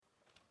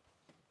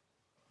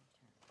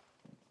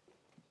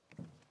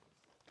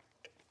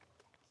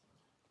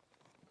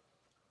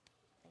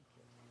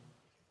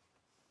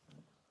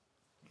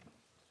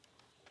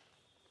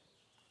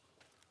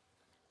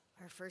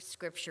first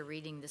scripture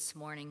reading this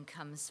morning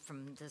comes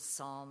from the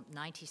Psalm,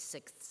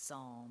 96th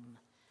Psalm.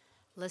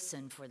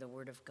 Listen for the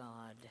word of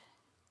God.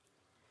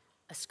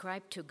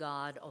 Ascribe to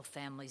God, O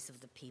families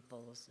of the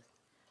peoples.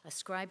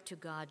 Ascribe to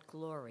God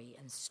glory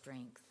and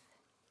strength.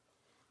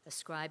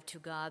 Ascribe to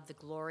God the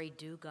glory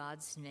due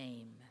God's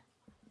name.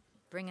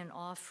 Bring an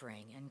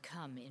offering and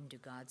come into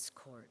God's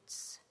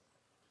courts.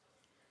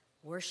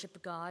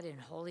 Worship God in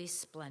holy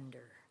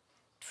splendor.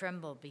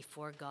 Tremble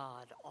before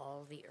God,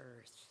 all the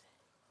earth.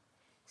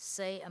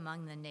 Say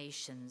among the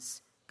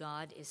nations,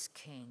 God is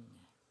king.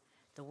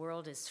 The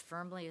world is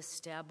firmly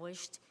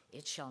established,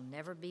 it shall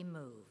never be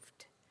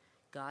moved.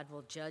 God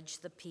will judge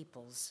the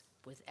peoples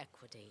with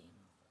equity.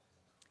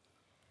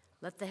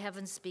 Let the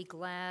heavens be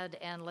glad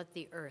and let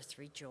the earth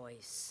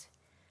rejoice.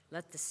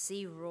 Let the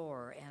sea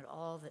roar and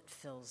all that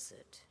fills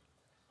it.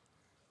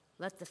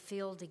 Let the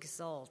field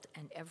exult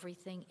and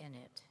everything in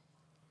it.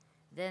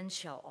 Then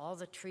shall all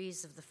the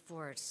trees of the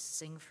forest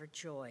sing for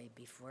joy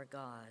before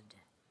God.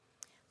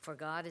 For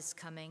God is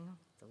coming,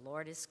 the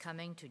Lord is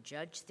coming to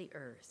judge the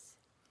earth.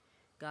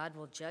 God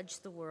will judge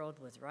the world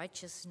with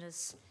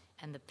righteousness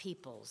and the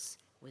peoples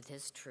with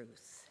his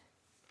truth.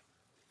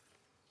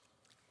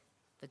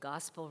 The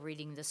gospel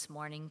reading this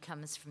morning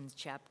comes from the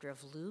chapter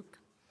of Luke,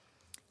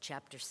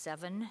 chapter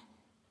 7,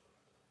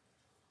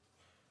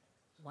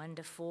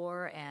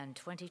 1-4 and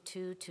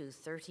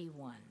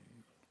 22-31.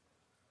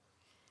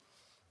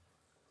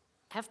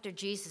 After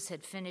Jesus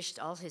had finished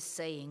all his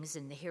sayings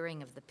in the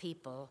hearing of the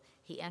people,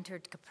 he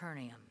entered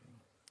Capernaum.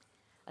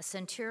 A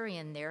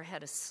centurion there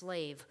had a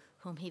slave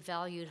whom he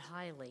valued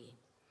highly,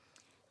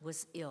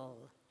 was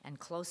ill and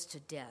close to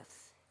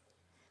death.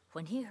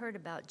 When he heard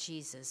about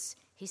Jesus,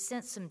 he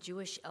sent some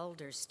Jewish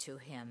elders to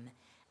him,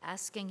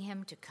 asking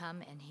him to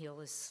come and heal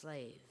his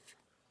slave.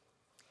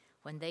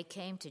 When they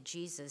came to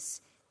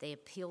Jesus, they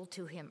appealed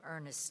to him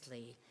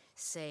earnestly,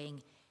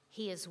 saying,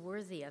 "He is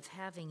worthy of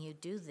having you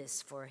do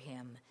this for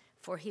him,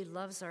 for he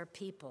loves our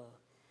people,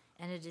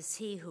 and it is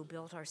he who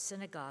built our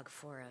synagogue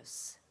for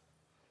us."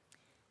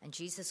 And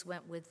Jesus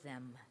went with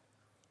them.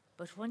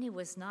 But when he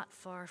was not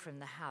far from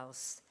the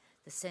house,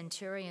 the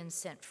centurion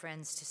sent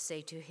friends to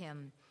say to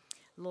him,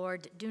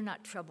 "Lord, do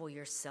not trouble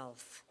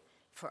yourself,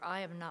 for I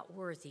am not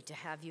worthy to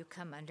have you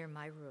come under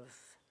my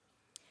roof.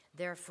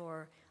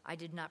 Therefore, I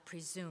did not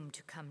presume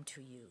to come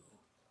to you.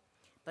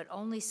 But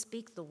only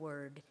speak the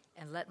word,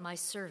 and let my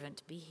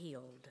servant be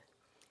healed.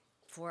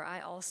 For I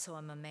also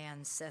am a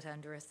man set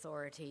under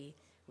authority,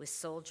 with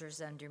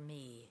soldiers under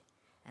me.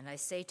 And I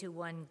say to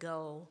one,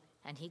 'Go,'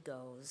 and he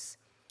goes,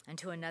 and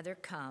to another,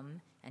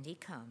 'Come,' and he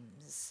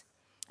comes,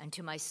 and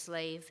to my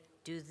slave,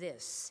 'Do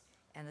this,'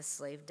 and the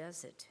slave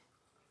does it."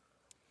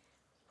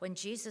 When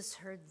Jesus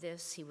heard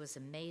this, he was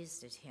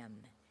amazed at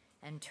him,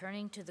 and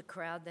turning to the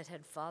crowd that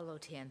had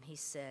followed him, he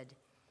said,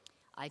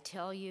 "I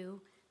tell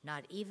you,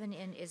 not even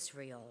in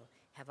Israel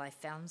have I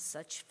found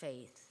such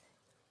faith."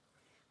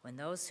 When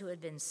those who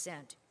had been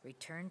sent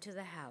returned to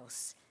the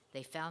house,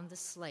 they found the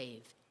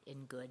slave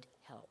in good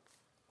health.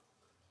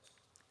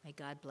 May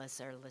God bless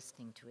our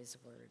listening to his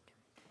word.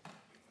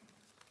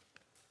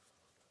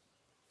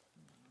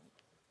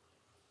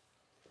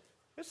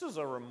 This is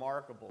a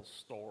remarkable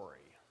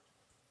story.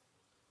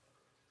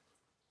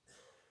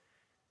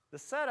 The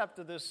setup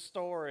to this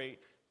story,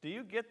 do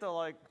you get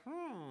the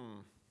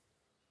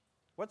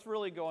what's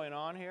really going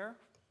on here?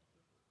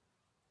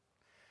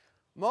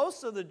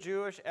 Most of the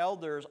Jewish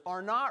elders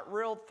are not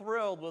real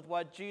thrilled with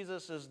what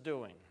Jesus is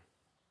doing.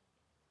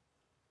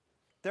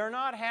 They're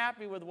not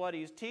happy with what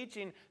he's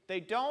teaching.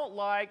 They don't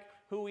like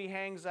who he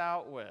hangs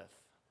out with.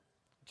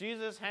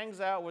 Jesus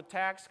hangs out with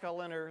tax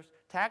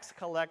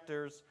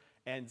collectors,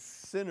 and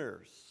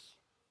sinners.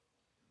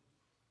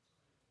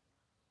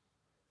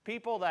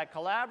 People that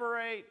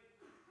collaborate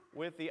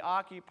with the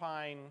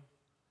occupying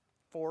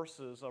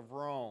forces of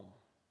Rome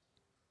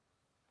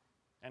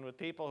and with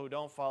people who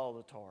don't follow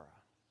the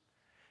Torah.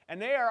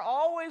 And they are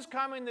always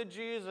coming to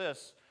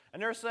Jesus,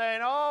 and they're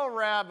saying, "Oh,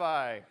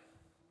 Rabbi,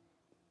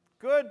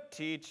 good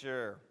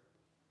teacher,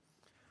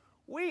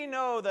 we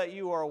know that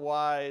you are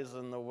wise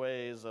in the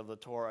ways of the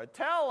Torah.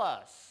 Tell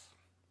us,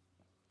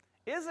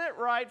 is it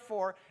right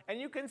for..."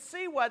 And you can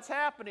see what's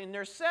happening.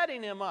 They're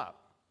setting him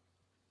up.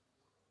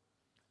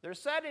 They're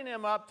setting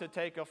him up to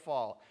take a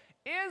fall.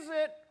 Is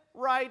it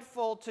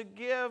rightful to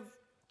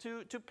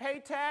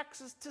pay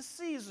taxes to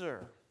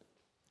Caesar?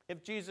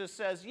 If Jesus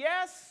says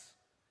yes,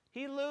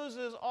 he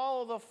loses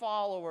all of the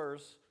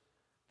followers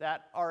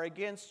that are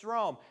against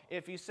Rome.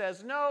 If he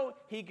says no,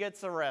 he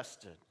gets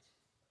arrested.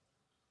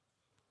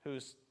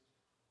 Whose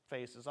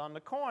face is on the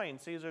coin?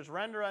 Caesar's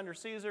render unto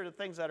Caesar the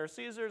things that are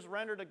Caesar's,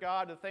 render to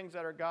God the things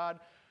that are God.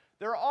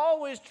 They're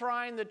always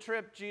trying to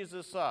trip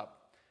Jesus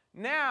up.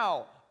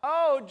 Now,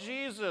 "Oh,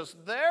 Jesus,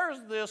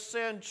 there's this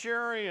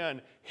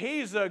centurion.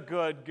 He's a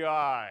good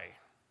guy.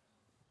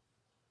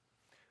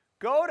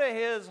 Go to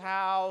his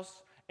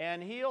house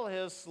and heal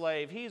his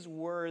slave. He's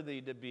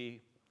worthy to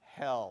be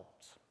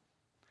helped."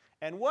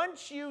 And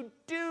once you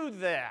do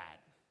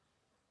that,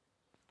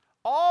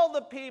 all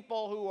the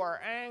people who are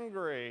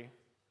angry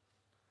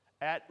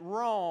at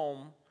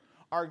Rome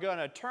are going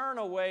to turn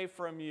away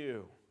from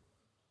you.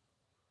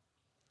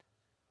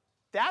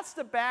 That's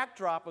the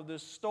backdrop of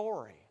this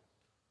story.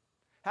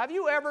 Have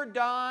you ever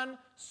done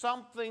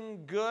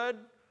something good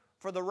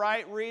for the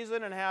right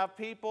reason and have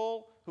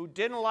people who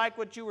didn't like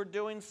what you were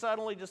doing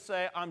suddenly just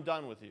say, I'm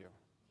done with you?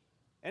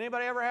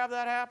 Anybody ever have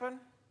that happen?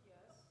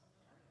 Yes.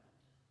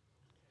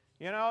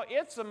 You know,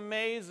 it's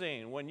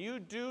amazing when you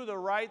do the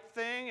right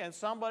thing and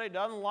somebody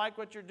doesn't like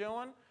what you're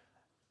doing,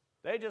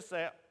 they just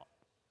say,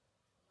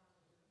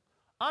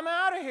 I'm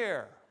out of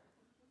here.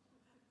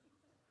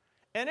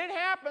 And it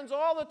happens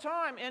all the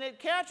time, and it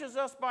catches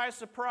us by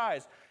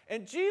surprise.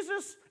 And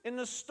Jesus, in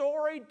the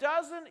story,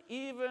 doesn't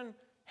even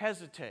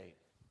hesitate.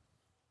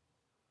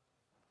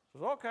 He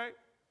says, okay.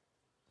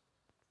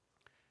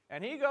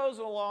 And he goes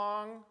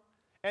along,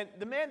 and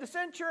the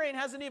centurion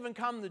hasn't even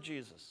come to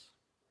Jesus.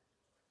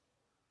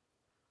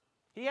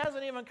 He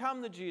hasn't even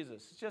come to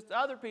Jesus. It's just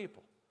other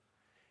people.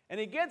 And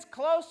he gets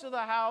close to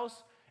the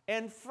house,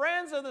 and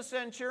friends of the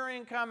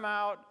centurion come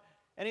out,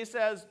 and he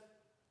says,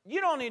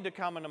 you don't need to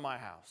come into my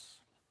house.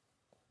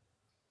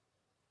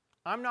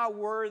 I'm not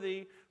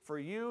worthy for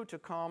you to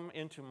come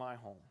into my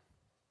home.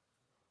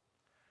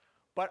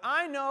 But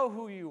I know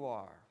who you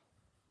are.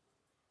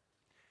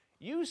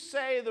 You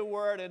say the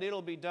word and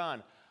it'll be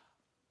done.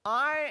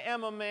 I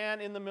am a man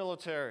in the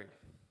military.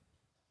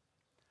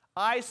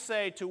 I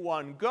say to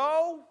one,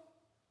 go,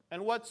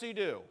 and what's he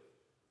do?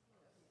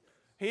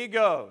 He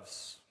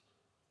goes.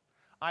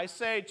 I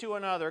say to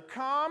another,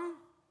 come,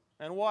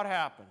 and what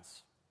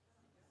happens?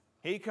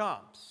 He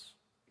comes.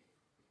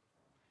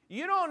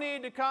 You don't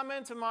need to come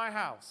into my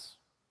house,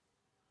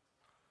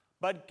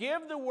 but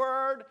give the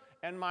word,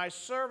 and my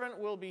servant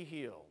will be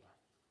healed.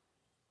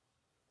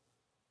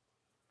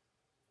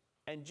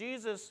 And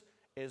Jesus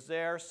is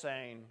there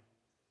saying,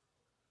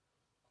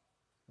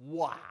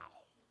 wow.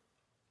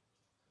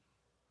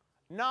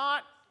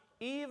 Not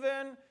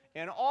even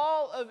in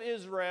all of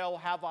Israel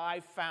have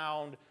I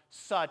found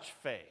such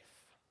faith.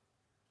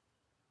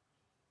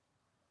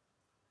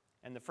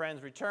 And the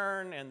friends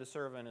return, and the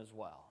servant as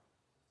well.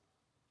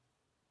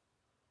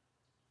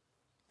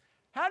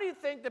 How do you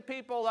think the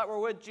people that were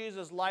with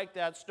Jesus liked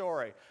that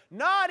story?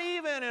 Not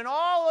even in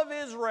all of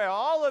Israel,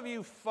 all of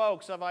you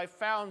folks, have I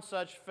found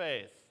such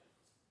faith.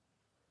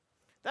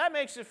 That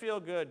makes you feel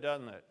good,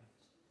 doesn't it?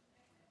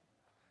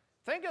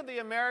 Think of the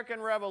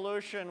American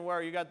Revolution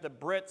where you got the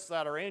Brits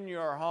that are in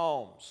your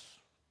homes.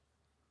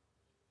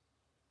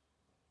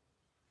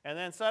 And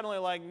then suddenly,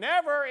 like,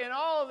 never in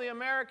all of the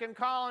American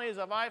colonies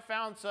have I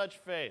found such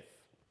faith.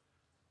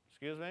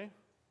 Excuse me?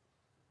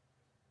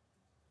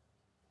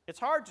 It's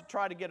hard to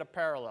try to get a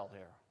parallel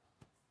here.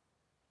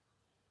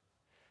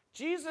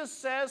 Jesus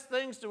says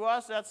things to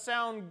us that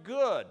sound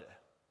good.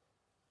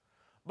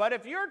 But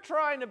if you're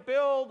trying to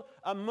build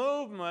a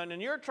movement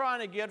and you're trying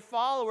to get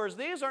followers,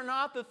 these are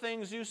not the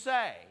things you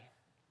say.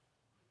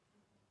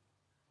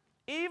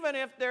 Even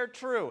if they're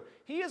true.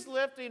 He is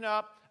lifting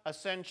up a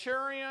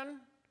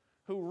centurion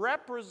who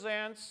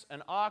represents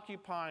an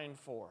occupying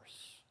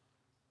force.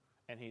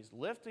 And he's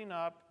lifting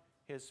up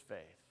his faith.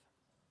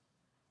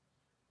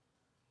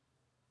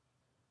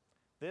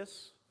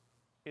 This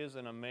is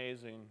an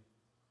amazing,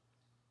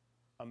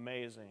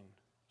 amazing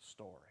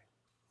story.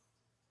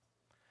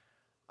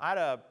 I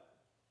had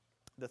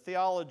the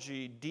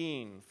theology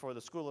dean for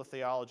the School of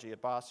Theology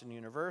at Boston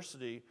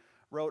University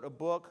wrote a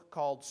book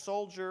called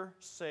Soldier,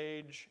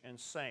 Sage, and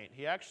Saint.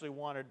 He actually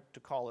wanted to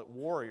call it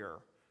Warrior,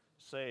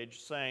 Sage,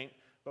 Saint,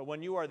 but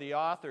when you are the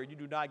author, you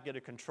do not get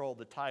to control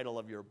the title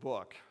of your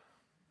book.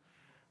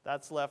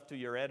 That's left to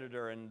your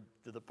editor and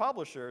to the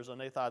publishers, and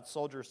they thought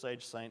Soldier,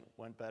 Sage, Saint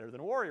went better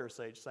than Warrior,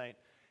 Sage, Saint.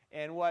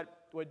 And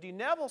what D.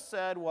 Neville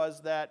said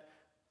was that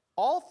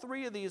all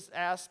three of these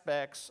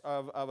aspects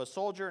of a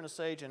soldier and a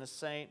sage and a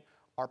saint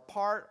are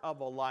part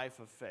of a life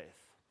of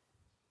faith.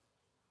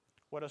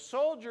 What a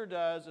soldier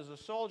does is a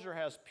soldier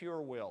has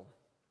pure will.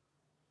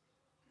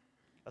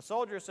 A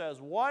soldier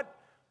says, what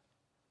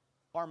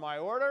are my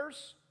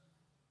orders?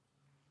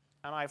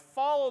 And I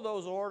follow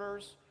those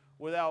orders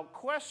without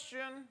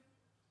question,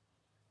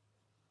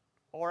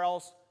 or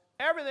else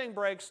everything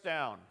breaks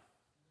down.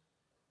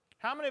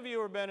 How many of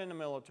you have been in the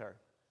military?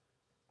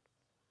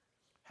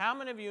 How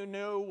many of you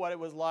knew what it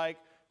was like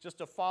just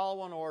to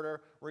follow an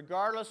order,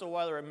 regardless of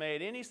whether it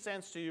made any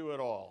sense to you at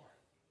all?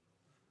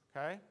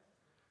 Okay?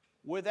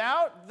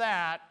 Without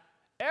that,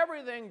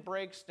 everything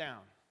breaks down.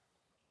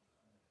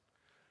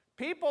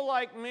 People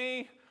like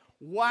me,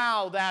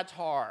 wow, that's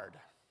hard.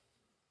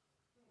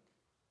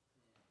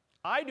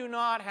 I do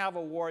not have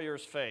a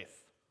warrior's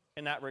faith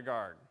in that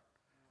regard.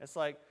 It's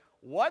like,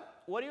 what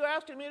are you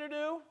asking me to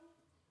do?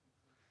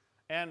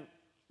 And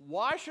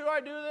why should I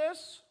do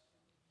this?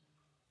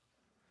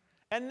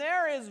 And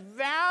there is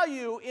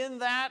value in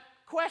that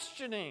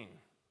questioning,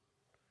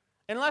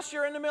 unless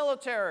you're in the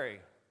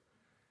military.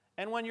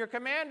 And when your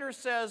commander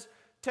says,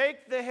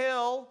 take the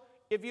hill,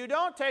 if you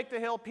don't take the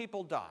hill,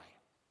 people die.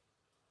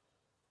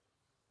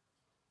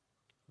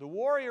 The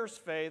warrior's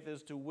faith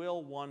is to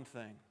will one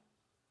thing,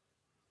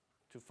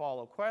 to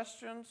follow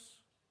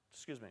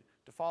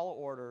to follow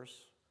orders,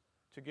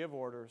 to give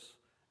orders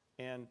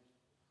and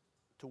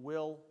to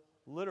will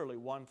literally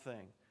one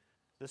thing.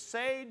 The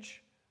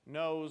sage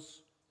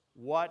knows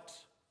what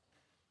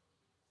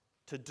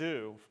to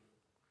do.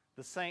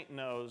 The saint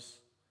knows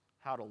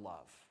how to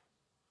love.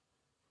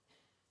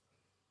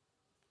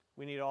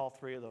 We need all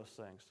three of those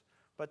things.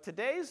 But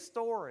today's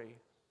story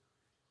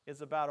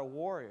is about a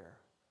warrior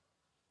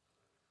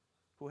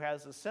who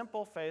has a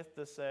simple faith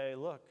to say,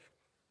 look,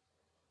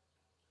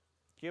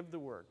 give the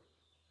word.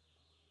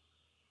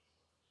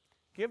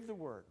 Give the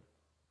word,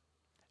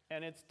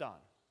 and it's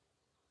done.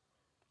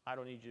 I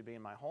don't need you to be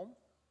in my home.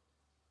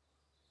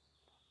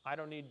 I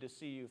don't need to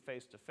see you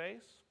face to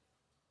face.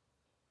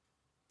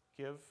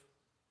 Give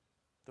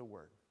the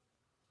word,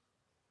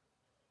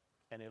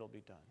 and it'll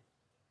be done.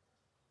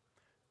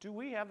 Do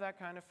we have that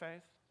kind of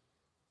faith?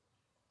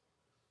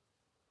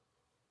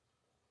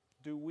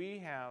 Do we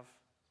have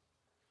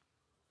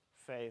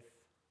faith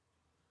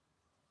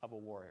of a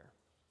warrior?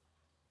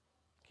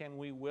 Can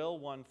we will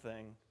one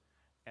thing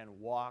and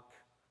walk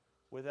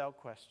without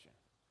question?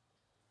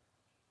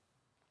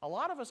 A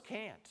lot of us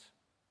can't.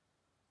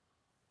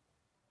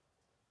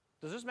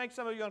 Does this make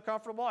some of you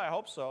uncomfortable? I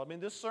hope so. I mean,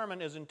 this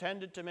sermon is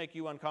intended to make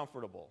you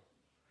uncomfortable.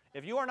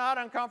 If you are not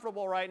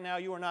uncomfortable right now,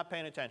 you are not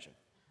paying attention.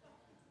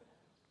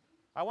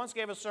 I once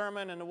gave a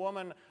sermon, and the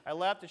woman, I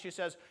left, and she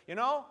says, you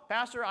know,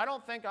 Pastor, I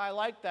don't think I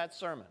like that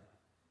sermon.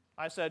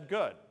 I said,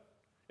 good.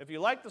 If you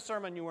like the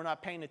sermon, you were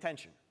not paying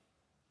attention.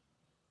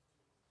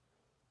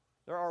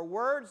 There are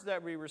words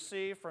that we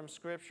receive from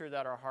Scripture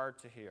that are hard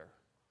to hear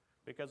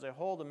because they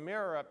hold a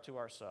mirror up to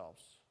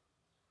ourselves,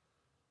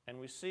 and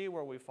we see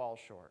where we fall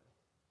short.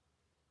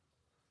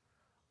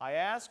 I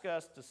ask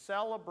us to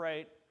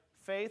celebrate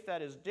faith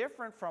that is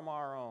different from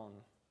our own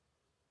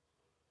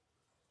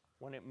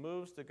when it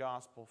moves the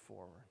gospel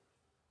forward.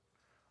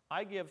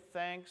 I give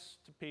thanks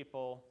to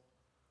people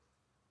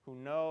who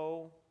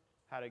know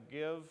how to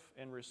give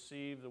and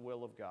receive the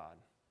will of God.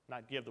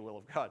 Not give the will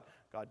of God,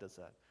 God does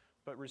that,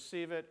 but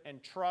receive it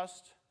and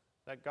trust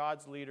that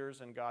God's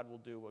leaders and God will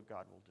do what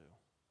God will do.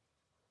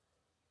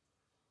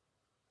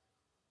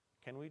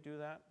 Can we do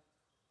that?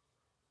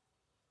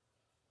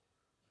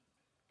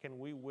 Can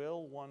we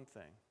will one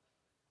thing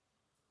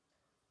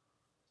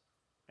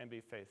and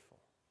be faithful?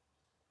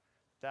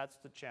 That's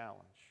the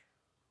challenge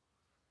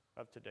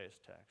of today's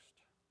text.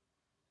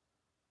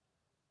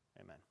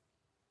 Amen.